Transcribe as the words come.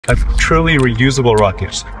a truly reusable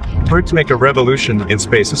rocket. For it to make a revolution in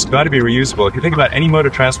space, it's got to be reusable. If you think about any mode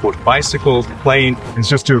of transport, bicycle, plane, it's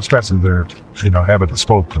just too expensive to, have it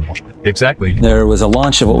disposable. Exactly. There was a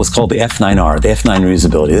launch of what was called the F9R, the F9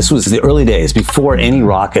 reusability. This was the early days before any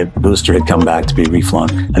rocket booster had come back to be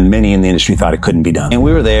reflown, and many in the industry thought it couldn't be done. And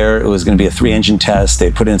we were there. It was going to be a 3-engine test.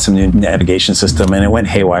 They put in some new navigation system, and it went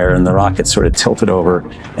haywire, and the rocket sort of tilted over,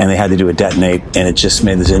 and they had to do a detonate, and it just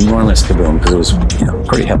made this enormous kaboom because it was,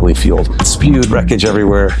 pretty heavily fueled. It spewed wreckage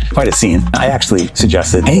everywhere. Quite a scene. I actually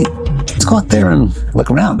suggested, hey, let's go out there and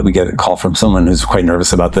look around. We get a call from someone who's quite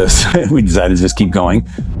nervous about this. We decided to just keep going,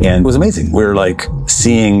 and it was amazing. We're like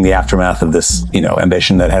seeing the aftermath of this,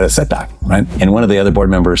 ambition that had a setback, right? And one of the other board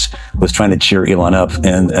members was trying to cheer Elon up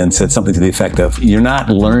and said something to the effect of, "You're not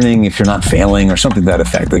learning if you're not failing," or something to that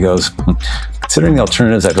effect. That goes, "Considering the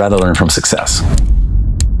alternatives, I'd rather learn from success."